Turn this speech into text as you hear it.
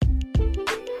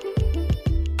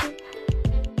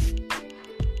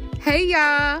Hey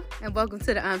y'all, and welcome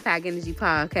to the Unpack Energy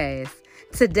Podcast.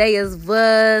 Today is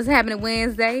What's Happening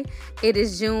Wednesday. It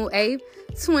is June 8th,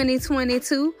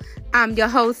 2022. I'm your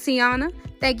host, Tiana.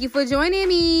 Thank you for joining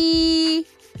me.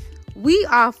 We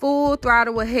are full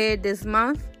throttle ahead this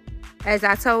month. As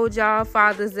I told y'all,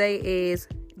 Father's Day is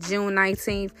June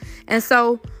 19th. And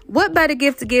so, what better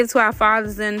gift to give to our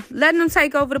fathers than letting them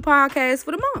take over the podcast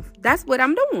for the month? That's what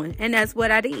I'm doing, and that's what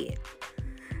I did.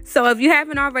 So, if you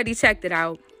haven't already checked it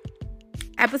out,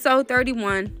 Episode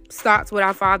 31 starts with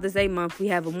our Father's Day month. We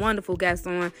have a wonderful guest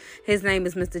on. His name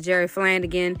is Mr. Jerry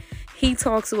Flanagan. He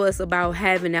talks to us about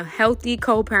having a healthy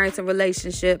co-parenting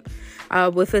relationship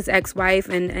with his ex-wife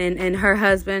and her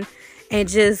husband, and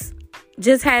just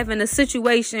having a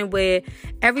situation where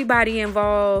everybody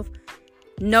involved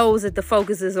knows that the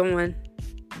focus is on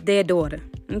their daughter.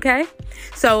 Okay?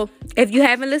 So if you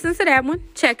haven't listened to that one,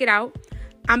 check it out.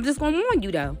 I'm just going to warn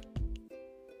you though.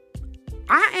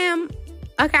 I am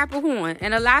a Capricorn,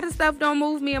 and a lot of stuff don't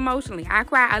move me emotionally. I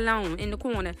cry alone in the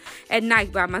corner at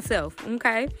night by myself,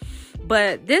 okay?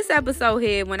 But this episode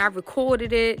here, when I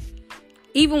recorded it,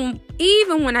 even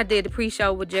when I did the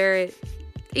pre-show with Jared,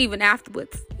 even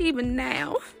afterwards, even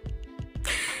now,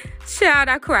 child,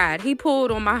 I cried. He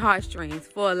pulled on my heartstrings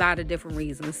for a lot of different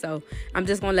reasons. So I'm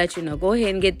just going to let you know. Go ahead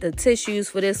and get the tissues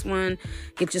for this one.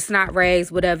 Get your snot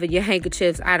rags, whatever, your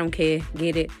handkerchiefs. I don't care.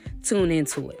 Get it. Tune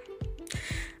into it.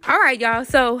 All right, y'all.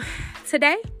 So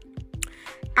today,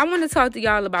 I want to talk to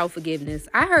y'all about forgiveness.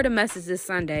 I heard a message this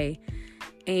Sunday,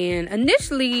 and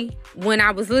initially, when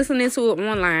I was listening to it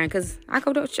online, because I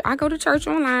go to church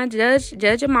online,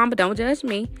 judge your mama, don't judge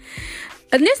me.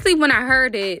 Initially, when I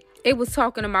heard it, it was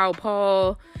talking about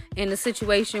Paul and the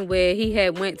situation where he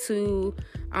had went to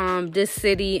this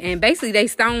city, and basically they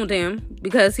stoned him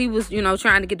because he was,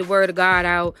 trying to get the word of God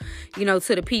out, to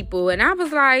the people. And I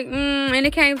was like, and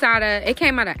it came out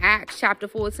of Acts chapter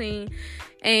 14.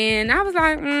 And I was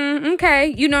like, okay,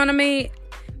 you know what I mean?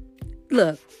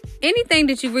 Look, anything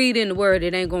that you read in the word,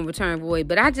 it ain't going to return void.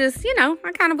 But I just, I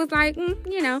kind of was like,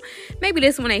 maybe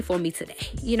this one ain't for me today,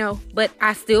 but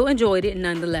I still enjoyed it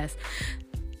nonetheless.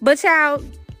 But child,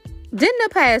 didn't the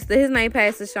pastor, his name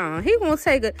Pastor Sean, he gonna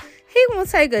take a turn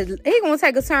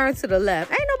to the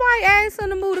left. Ain't nobody asked him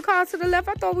to move the car to the left.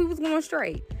 I thought we was going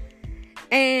straight.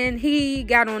 And he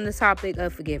got on the topic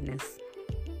of forgiveness.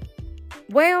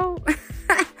 Well,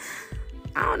 I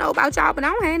don't know about y'all, but I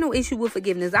don't have no issue with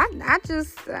forgiveness. I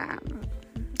just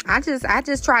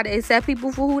try to accept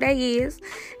people for who they is,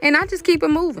 and I just keep it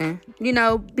moving,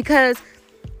 because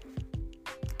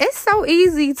it's so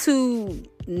easy to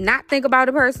not think about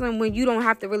a person when you don't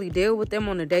have to really deal with them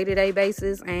on a day-to-day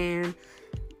basis. And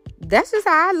that's just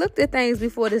how I looked at things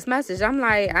before this message. I'm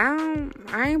like, I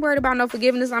ain't worried about no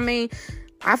forgiveness. I mean,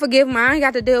 I forgive him. I ain't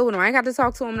got to deal with him. I ain't got to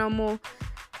talk to him no more.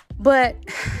 But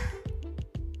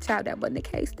child, that wasn't the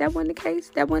case. That wasn't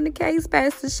the case,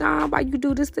 Pastor Sean. Why you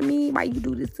do this to me? Why you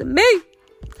do this to me?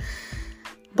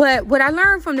 But what I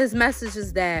learned from this message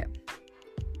is that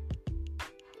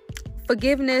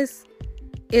forgiveness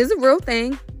is a real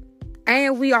thing,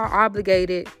 and we are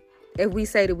obligated, if we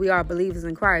say that we are believers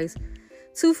in Christ,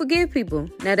 to forgive people.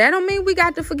 Now that don't mean we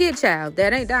got to forget, child.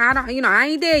 That ain't, I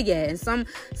ain't there yet. And some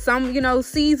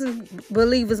seasoned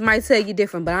believers might tell you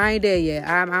different, but I ain't there yet.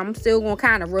 I'm still gonna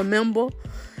kind of remember,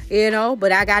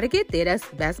 but I gotta get there.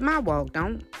 That's my walk.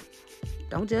 Don't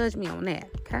judge me on that,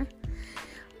 okay?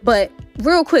 But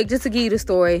real quick, just to give you the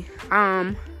story,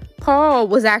 Paul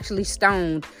was actually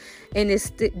stoned in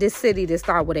this city that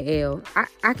started with an L.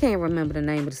 I can't remember the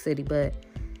name of the city, but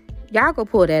y'all go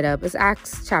pull that up. It's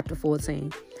Acts chapter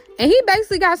 14. And he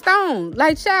basically got stoned.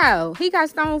 Like, child, he got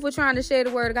stoned for trying to share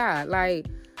the word of God. Like,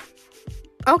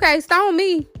 okay, stone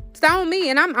me,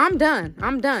 and I'm done.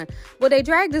 Well, they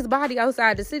dragged his body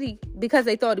outside the city because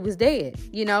they thought he was dead,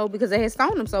 because they had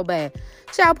stoned him so bad.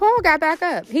 Child, Paul got back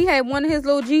up. He had one of his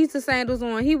little Jesus sandals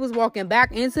on. He was walking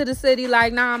back into the city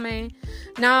like, nah, man.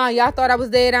 Nah, y'all thought I was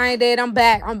dead. I ain't dead. I'm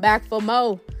back. I'm back for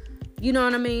more. You know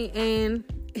what I mean? And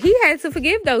he had to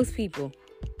forgive those people.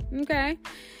 Okay?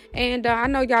 And I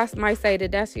know y'all might say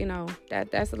that that's,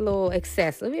 that's a little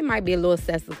excessive. It might be a little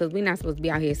excessive because we're not supposed to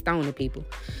be out here stoning people.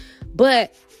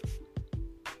 But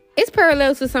it's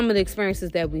parallel to some of the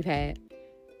experiences that we've had.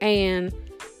 And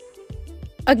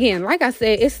again, like I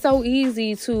said, it's so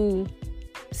easy to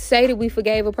say that we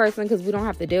forgave a person because we don't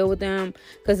have to deal with them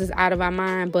because it's out of our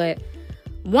mind. But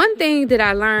one thing that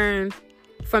I learned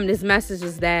from this message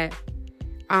is that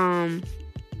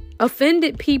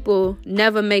offended people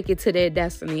never make it to their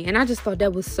destiny. And I just thought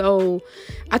that was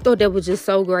just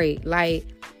so great. Like,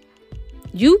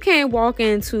 you can't walk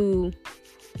into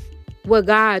what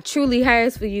God truly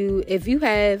has for you if you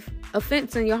have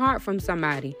offense in your heart from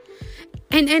somebody.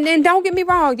 And don't get me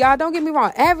wrong, y'all. Don't get me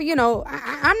wrong.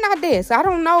 I'm not this. I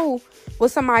don't know what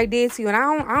somebody did to you, and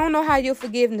I don't know how your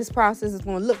forgiveness process is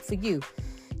going to look for you.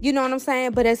 You know what I'm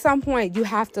saying? But at some point, you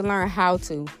have to learn how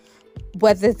to.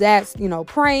 Whether that's,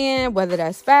 praying, whether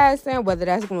that's fasting, whether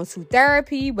that's going to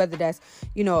therapy, whether that's,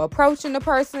 approaching the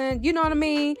person, you know what I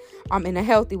mean? In a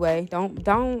healthy way. Don't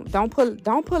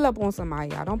pull up on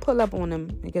somebody, y'all. Don't pull up on them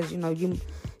because,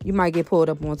 you might get pulled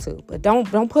up on too. But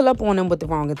don't pull up on them with the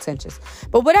wrong intentions.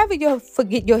 But whatever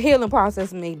your healing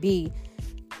process may be,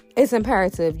 it's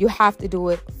imperative. You have to do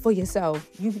it for yourself.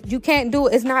 You can't do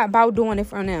it. It's not about doing it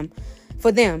for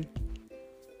them.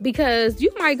 Because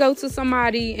you might go to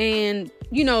somebody and,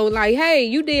 like, hey,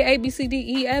 you did A, B, C, D,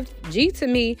 E, F, G to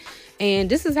me,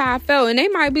 and this is how I felt. And they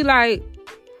might be like,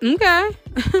 okay.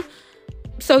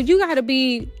 So you got to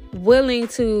be willing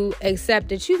to accept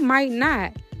that you might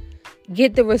not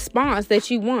get the response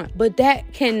that you want. But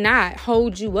that cannot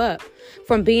hold you up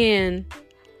from being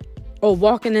or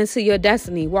walking into your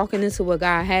destiny, walking into what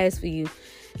God has for you.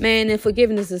 Man, and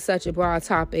forgiveness is such a broad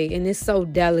topic, and it's so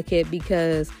delicate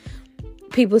because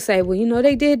people say, well,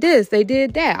 they did this, they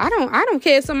did that. I don't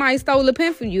care if somebody stole a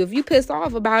pen from you. If you pissed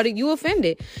off about it, you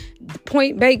offended.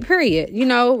 Point blank, period.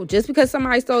 Just because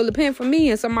somebody stole a pen from me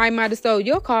and somebody might have stole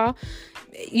your car,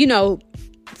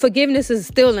 forgiveness is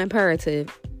still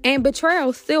imperative. And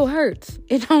betrayal still hurts.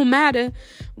 It don't matter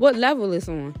what level it's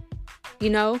on.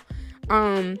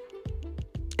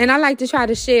 And I like to try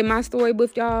to share my story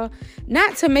with y'all,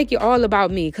 not to make it all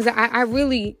about me, because I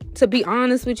really, to be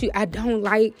honest with you, I don't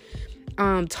like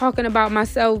talking about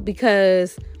myself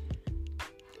because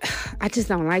I just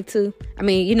don't like to. I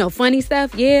mean, funny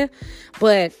stuff, yeah.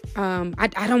 But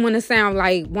I don't want to sound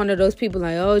like one of those people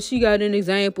like, oh, she got an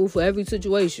example for every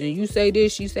situation. You say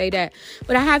this, you say that.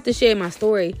 But I have to share my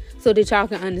story so that y'all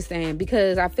can understand.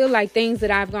 Because I feel like things that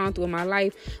I've gone through in my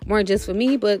life weren't just for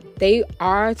me, but they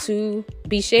are to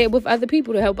be shared with other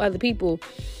people, to help other people.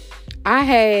 I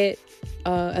had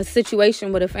a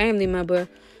situation with a family member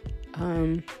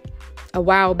a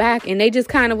while back, and they just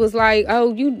kind of was like,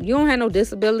 oh, you don't have no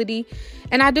disability.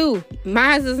 And I do.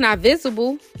 Mine is not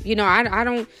visible. I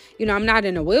don't, I'm not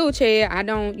in a wheelchair. I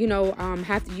don't,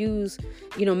 have to use,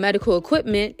 medical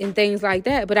equipment and things like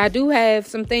that. But I do have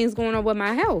some things going on with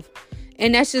my health.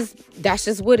 And that's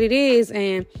just what it is.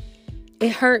 And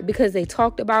it hurt because they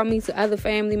talked about me to other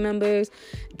family members.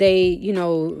 They,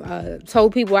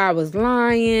 told people I was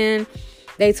lying.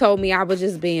 They told me I was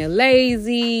just being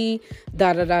lazy,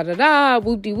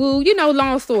 whoop-de-woo,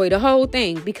 long story, the whole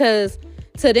thing. Because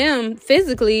to them,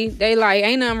 physically, they like,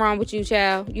 ain't nothing wrong with you,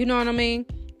 child. You know what I mean?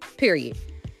 Period.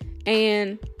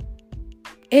 And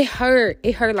it hurt.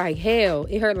 It hurt like hell.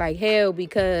 It hurt like hell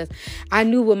because I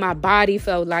knew what my body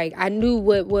felt like. I knew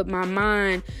what my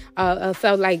mind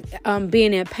felt like,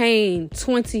 being in pain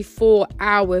 24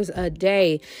 hours a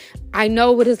day. I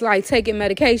know what it's like taking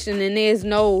medication and there's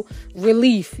no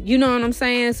relief. You know what I'm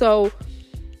saying? So,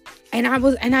 and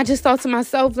I just thought to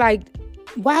myself, like,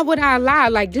 why would I lie?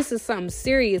 Like, this is something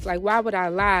serious. Like, why would I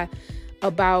lie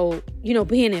about,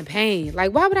 being in pain?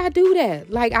 Like, why would I do that?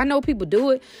 Like, I know people do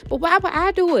it, but why would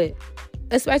I do it?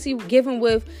 Especially given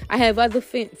with, I have other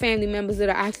family members that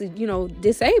are actually,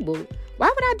 disabled. Why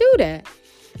would I do that?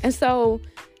 And so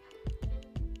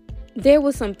there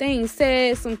was some things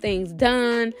said, some things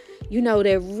done,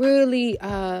 that really,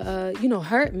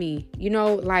 hurt me,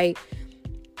 like,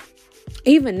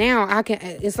 even now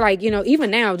it's like, even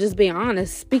now, just being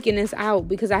honest, speaking this out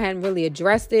because I hadn't really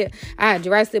addressed it. I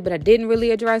addressed it, but I didn't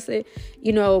really address it.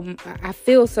 I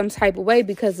feel some type of way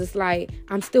because it's like,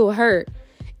 I'm still hurt.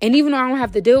 And even though I don't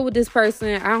have to deal with this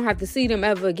person, I don't have to see them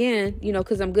ever again,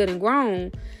 because I'm good and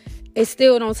grown, it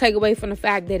still don't take away from the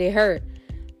fact that it hurt.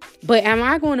 But am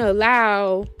I going to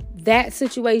allow that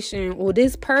situation or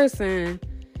this person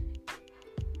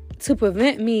to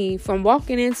prevent me from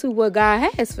walking into what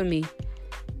God has for me?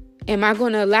 Am I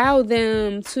going to allow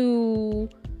them to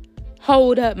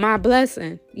hold up my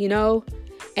blessing,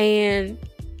 And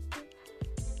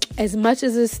as much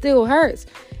as it still hurts,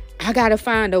 I got to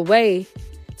find a way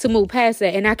to move past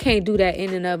that. And I can't do that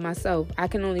in and of myself. I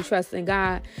can only trust in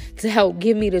God to help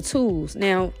give me the tools.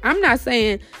 Now, I'm not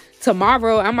saying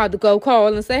tomorrow I'm about to go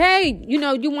call and say, hey, you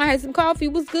want to have some coffee?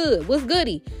 What's good? What's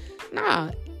goody? Nah.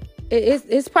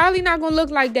 It's probably not going to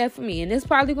look like that for me. And it's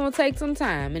probably going to take some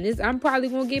time. And I'm probably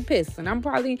going to get pissed. And I'm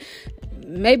probably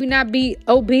maybe not be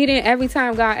obedient every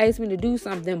time God asks me to do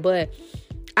something. But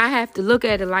I have to look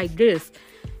at it like this.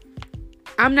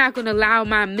 I'm not going to allow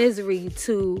my misery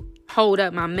to hold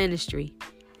up my ministry.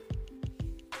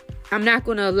 I'm not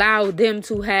going to allow them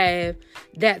to have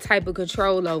that type of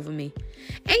control over me.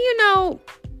 And I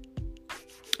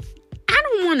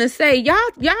don't want to say, y'all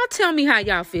tell me how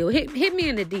y'all feel. Hit me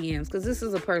in the DMs, because this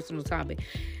is a personal topic.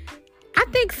 I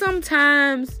think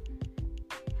sometimes,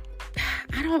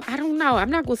 I don't know. I'm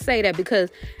not going to say that, because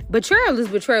betrayal is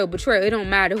betrayal. It don't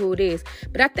matter who it is.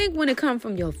 But I think when it comes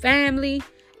from your family,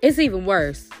 it's even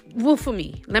worse. Well, for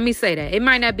me, let me say that. It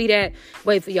might not be that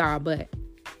way for y'all, but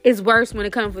it's worse when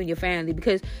it comes from your family,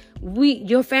 because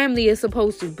your family is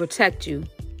supposed to protect you.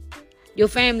 Your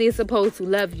family is supposed to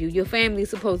love you. Your family is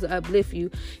supposed to uplift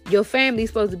you. Your family is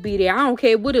supposed to be there. I don't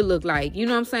care what it look like. You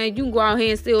know what I'm saying? You can go out here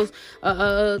and steal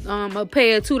a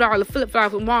pair of $2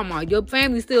 flip-flops from Walmart. Your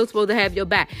family's still supposed to have your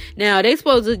back. Now, they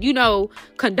supposed to,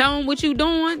 condone what you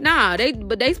doing. Nah,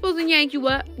 but they supposed to yank you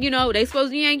up. They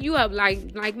supposed to yank you up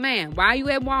like, man, why are you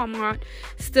at Walmart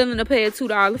stealing a pair of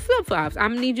 $2 flip-flops? I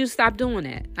need you to stop doing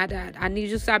that. I need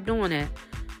you to stop doing that.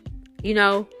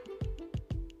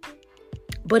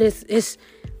 But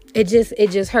it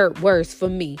just hurt worse for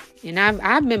me. And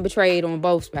I've been betrayed on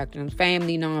both spectrums,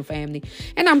 family, non-family.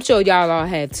 And I'm sure y'all all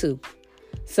have too.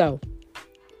 So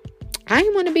I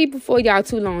ain't want to be before y'all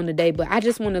too long today, but I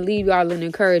just want to leave y'all an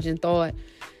encouraging thought.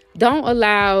 Don't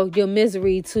allow your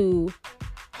misery to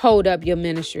hold up your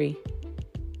ministry,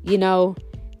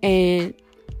 and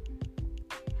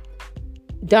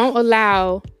don't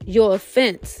allow your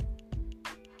offense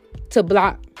to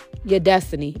block your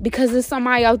destiny, because there's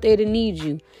somebody out there that needs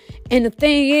you. And the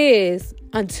thing is,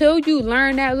 until you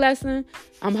learn that lesson,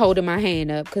 I'm holding my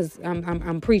hand up because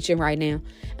I'm preaching right now.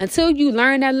 Until you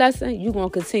learn that lesson, you're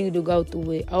going to continue to go through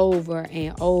it over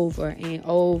and over and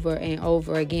over and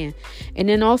over again. And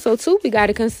then also, too, we got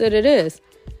to consider this.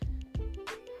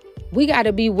 We got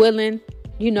to be willing,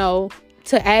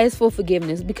 to ask for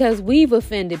forgiveness, because we've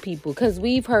offended people, because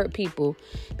we've hurt people,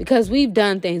 because we've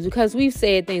done things, because we've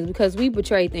said things, because we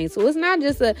betrayed things. So it's not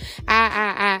just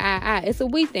it's a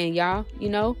we thing, y'all.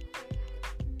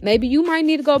 Maybe you might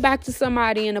need to go back to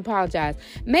somebody and apologize.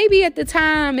 Maybe at the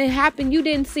time it happened, you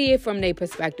didn't see it from their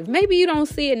perspective. Maybe you don't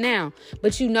see it now,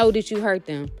 but you know that you hurt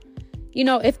them.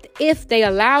 If they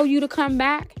allow you to come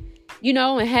back,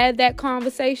 and have that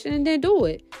conversation, then do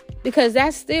it. Because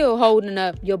that's still holding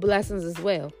up your blessings as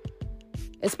well.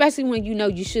 Especially when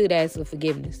you should ask for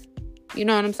forgiveness. You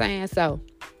know what I'm saying? So,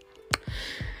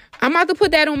 I'm about to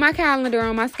put that on my calendar,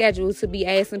 on my schedule, to be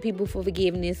asking people for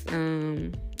forgiveness.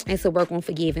 And to work on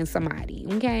forgiving somebody.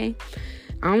 Okay?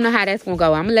 I don't know how that's going to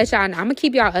go. I'm going to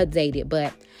keep y'all updated.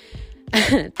 But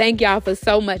thank y'all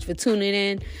so much for tuning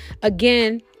in.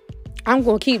 Again, I'm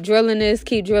going to keep drilling this,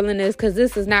 because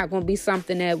this is not going to be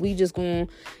something that we just going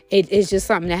to, it's just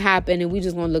something that happened and we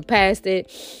just going to look past it.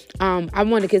 I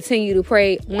want us to continue to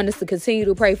pray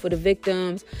for the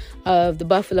victims of the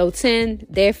Buffalo 10,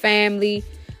 their family,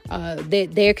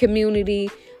 their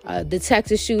community, the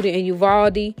Texas shooting in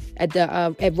Uvalde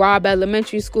at Robb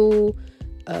Elementary School.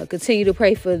 Continue to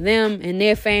pray for them and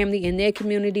their family and their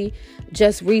community.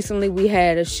 Just recently, we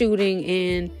had a shooting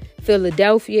in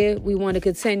Philadelphia. We want to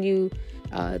continue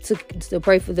to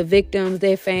pray for the victims,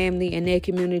 their family, and their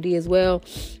community as well.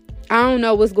 I don't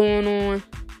know what's going on,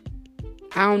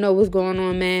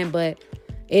 man, but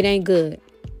it ain't good.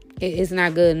 It's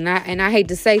not good. And I hate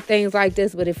to say things like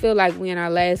this, but it feel like we're in our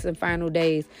last and final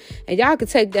days. And y'all can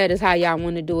take that as how y'all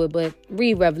want to do it, but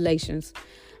read Revelations.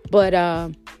 But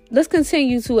let's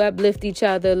continue to uplift each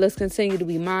other. Let's continue to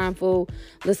be mindful.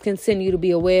 Let's continue to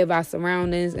be aware of our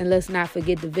surroundings. And let's not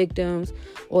forget the victims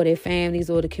or their families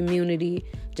or the community.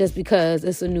 Just because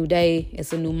it's a new day,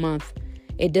 it's a new month.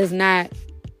 It does not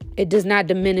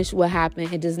diminish what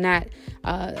happened. It does not,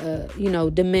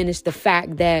 diminish the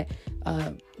fact that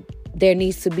there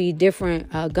needs to be different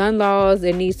gun laws.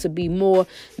 There needs to be more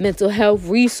mental health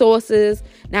resources,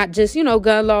 not just,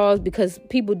 gun laws, because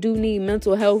people do need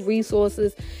mental health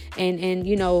resources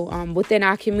and within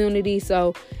our community.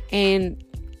 So, and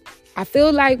I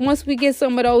feel like once we get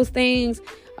some of those things,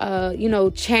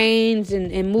 changed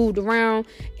and moved around,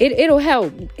 it'll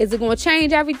help. Is it going to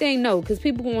change everything? No, because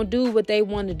people going to do what they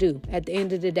want to do at the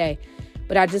end of the day.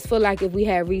 But I just feel like if we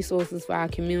had resources for our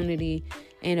community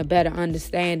and a better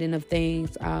understanding of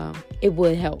things, it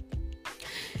would help.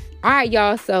 All right,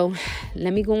 y'all. So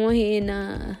let me go on here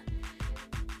and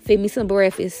feed me some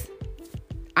breakfast.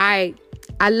 All right.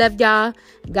 I love y'all.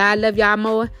 God love y'all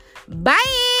more.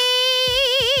 Bye.